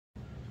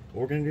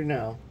What we're going to do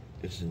now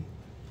is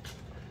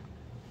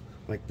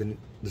like the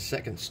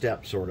second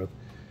step, sort of,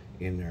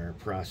 in our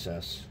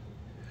process.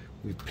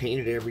 We've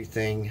painted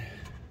everything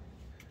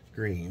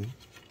green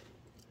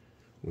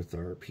with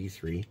our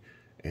P3,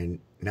 and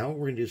now what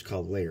we're going to do is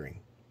called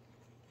layering.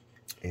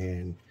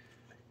 And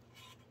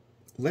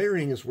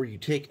layering is where you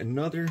take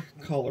another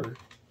color.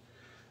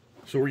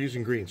 So we're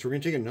using green. So we're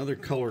going to take another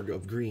color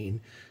of green,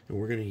 and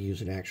we're going to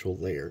use an actual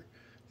layer.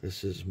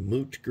 This is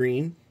Moot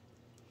Green.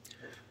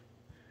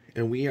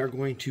 And we are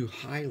going to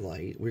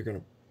highlight, we're going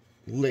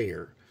to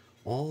layer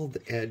all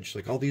the edge,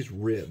 like all these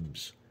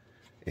ribs,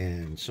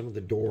 and some of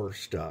the door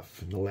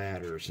stuff, and the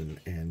ladders,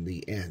 and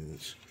the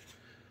ends.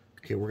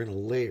 Okay, we're going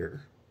to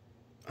layer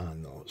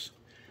on those.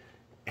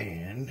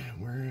 And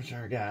where's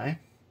our guy?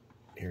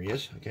 Here he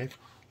is, okay.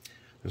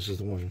 This is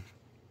the one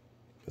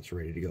that's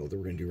ready to go that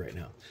we're going to do right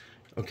now.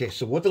 Okay,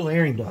 so what the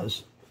layering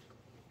does,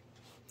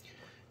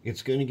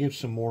 it's going to give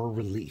some more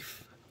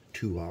relief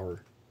to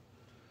our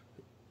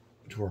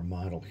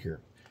model here.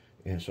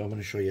 And so I'm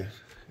going to show you,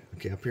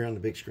 okay, up here on the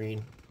big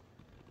screen,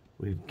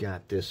 we've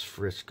got this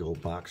Frisco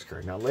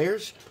boxcar. Now,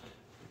 layers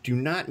do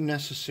not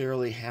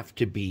necessarily have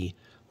to be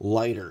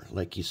lighter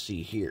like you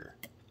see here.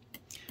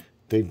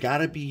 They've got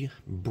to be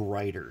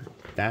brighter.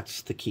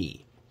 That's the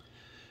key.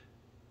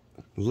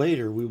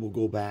 Later, we will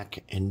go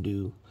back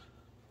and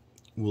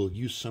we'll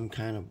use some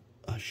kind of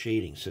a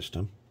shading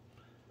system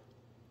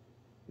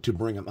to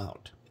bring them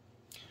out.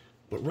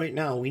 But right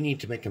now, we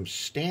need to make them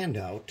stand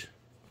out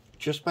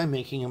just by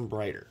making them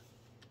brighter.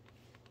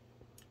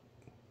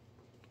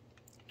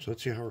 So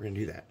let's see how we're going to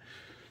do that.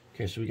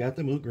 Okay, so we got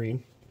the Moot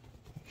Green.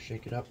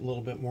 Shake it up a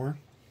little bit more.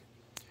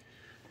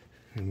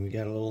 And we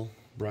got a little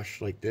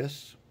brush like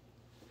this.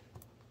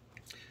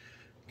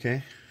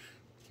 Okay,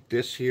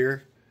 this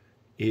here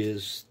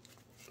is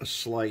a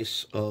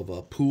slice of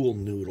a pool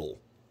noodle.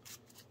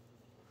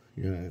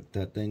 You know,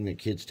 that thing that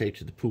kids take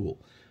to the pool.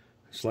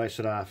 Slice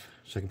it off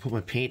so I can put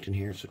my paint in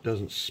here so it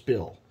doesn't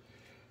spill.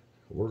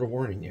 Word of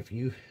warning, if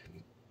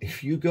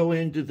you go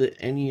into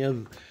any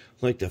of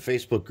like the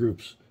Facebook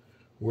groups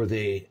where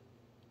they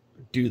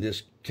do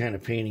this kind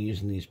of painting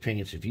using these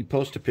paints, if you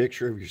post a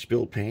picture of your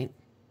spilled paint,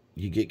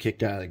 you get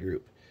kicked out of the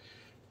group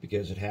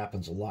because it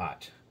happens a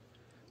lot.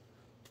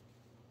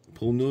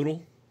 Pool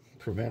noodle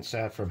prevents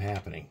that from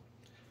happening,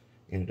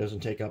 and it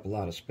doesn't take up a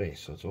lot of space.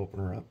 So let's open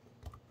her up.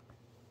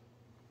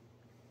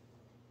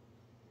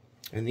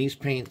 And these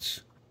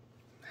paints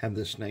have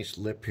this nice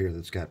lip here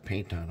that's got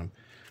paint on them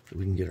that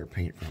we can get our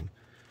paint from.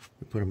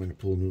 We put them in a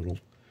pool noodle.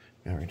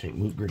 Now we're going to take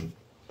Moot Green.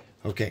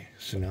 Okay,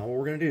 so now what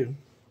we're going to do,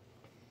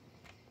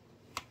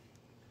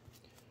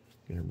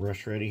 get our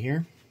brush ready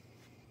here.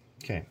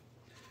 Okay,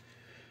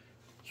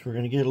 so we're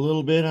going to get a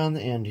little bit on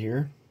the end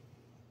here.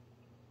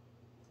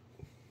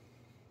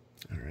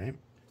 All right,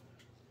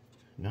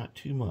 not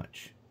too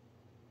much.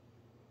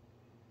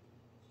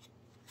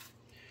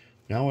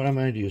 Now what I'm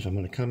going to do is I'm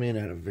going to come in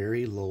at a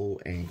very low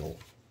angle.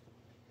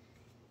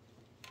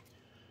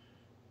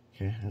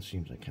 Okay, that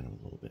seems like kind of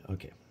a little bit.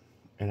 Okay,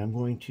 and I'm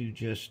going to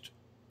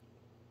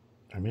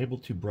I'm able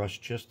to brush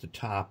just the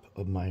top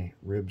of my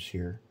ribs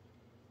here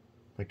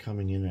by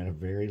coming in at a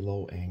very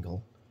low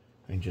angle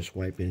and just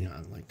wiping it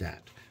on like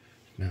that.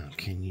 Now,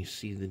 can you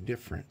see the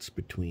difference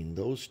between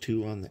those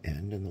two on the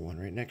end and the one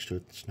right next to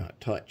it that's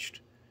not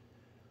touched?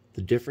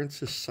 The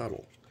difference is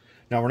subtle.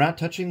 Now, we're not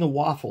touching the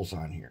waffles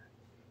on here.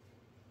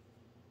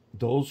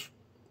 Those,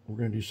 we're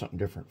going to do something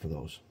different for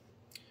those.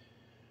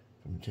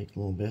 I'm going to take a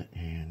little bit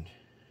and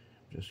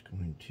I'm just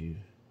going to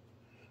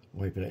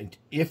wipe it out.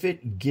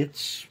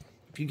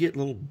 If you get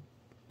little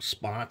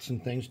spots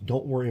and things,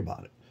 don't worry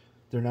about it.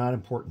 They're not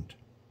important.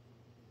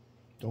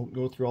 Don't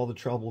go through all the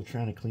trouble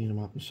trying to clean them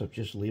up and stuff.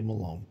 Just leave them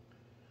alone.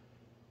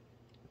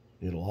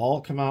 It'll all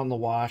come out in the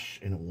wash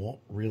and it won't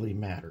really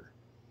matter.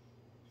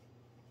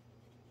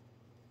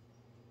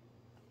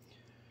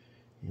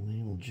 And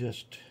then we'll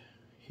just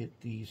hit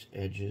these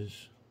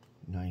edges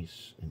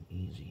nice and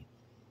easy.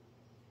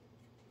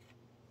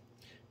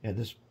 Yeah,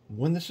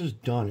 when this is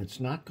done, it's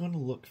not going to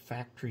look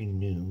factory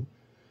new,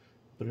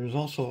 but there's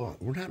also,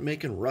 we're not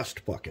making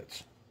rust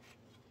buckets.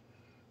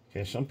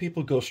 Okay, some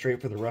people go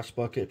straight for the rust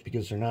bucket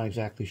because they're not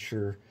exactly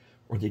sure,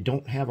 or they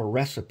don't have a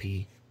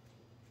recipe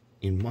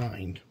in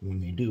mind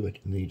when they do it,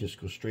 and they just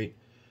go straight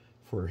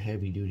for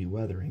heavy-duty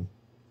weathering.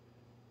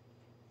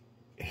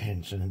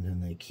 And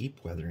then they keep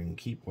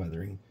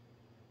weathering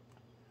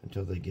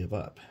until they give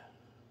up,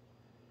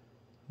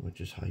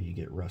 which is how you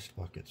get rust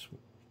buckets.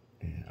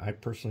 And I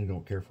personally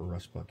don't care for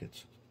rust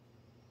buckets.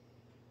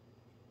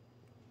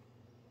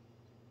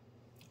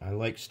 I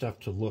like stuff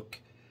to look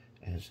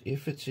as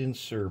if it's in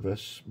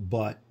service,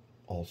 but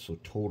also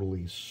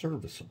totally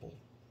serviceable.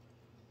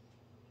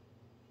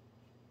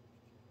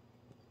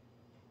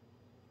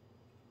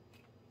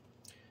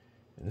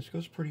 And this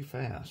goes pretty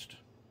fast.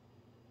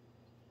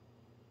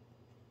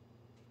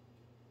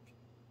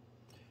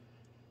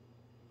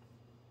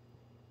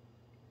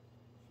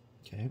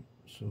 Okay,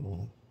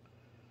 so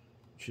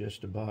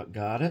just about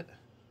got it.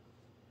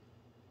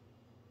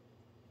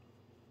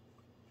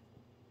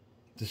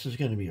 this is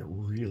going to be a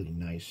really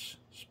nice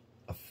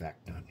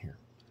effect on here.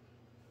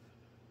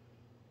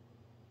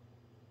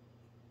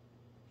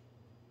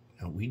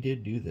 Now, we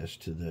did do this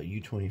to the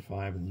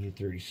U25 and the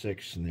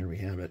U36, and there we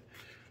have it.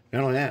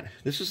 Not only that,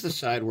 this is the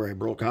side where I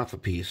broke off a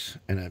piece,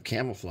 and I've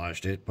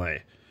camouflaged it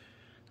by,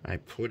 I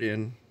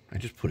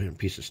just put in a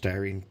piece of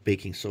styrene,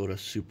 baking soda,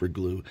 super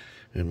glue,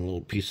 and a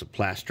little piece of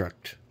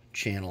plastic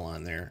channel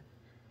on there.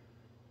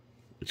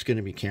 It's going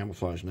to be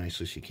camouflaged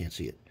nicely so you can't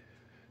see it.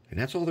 And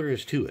that's all there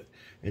is to it.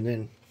 And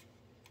then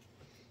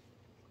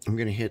I'm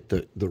going to hit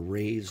the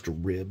raised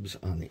ribs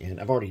on the end.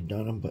 I've already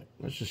done them, but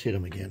let's just hit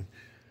them again.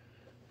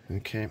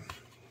 Okay.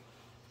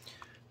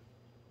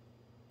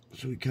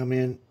 So we come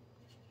in,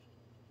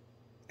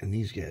 and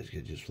these guys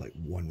get just like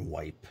one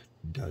wipe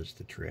does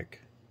the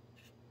trick.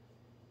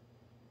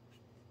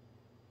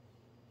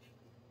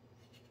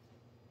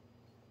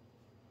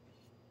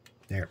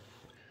 There.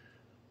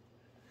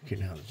 Okay,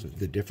 now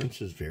the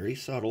difference is very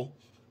subtle,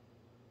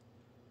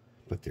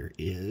 but there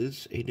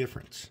is a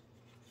difference.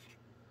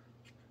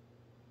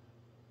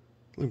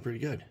 Looking pretty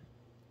good.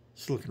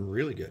 It's looking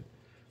really good.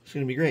 It's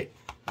going to be great.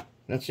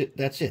 That's it.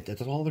 That's it.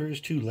 That's all there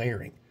is to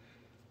layering.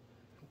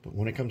 But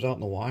when it comes out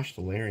in the wash,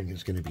 the layering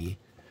is going to be,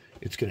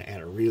 it's going to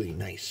add a really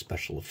nice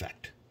special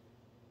effect.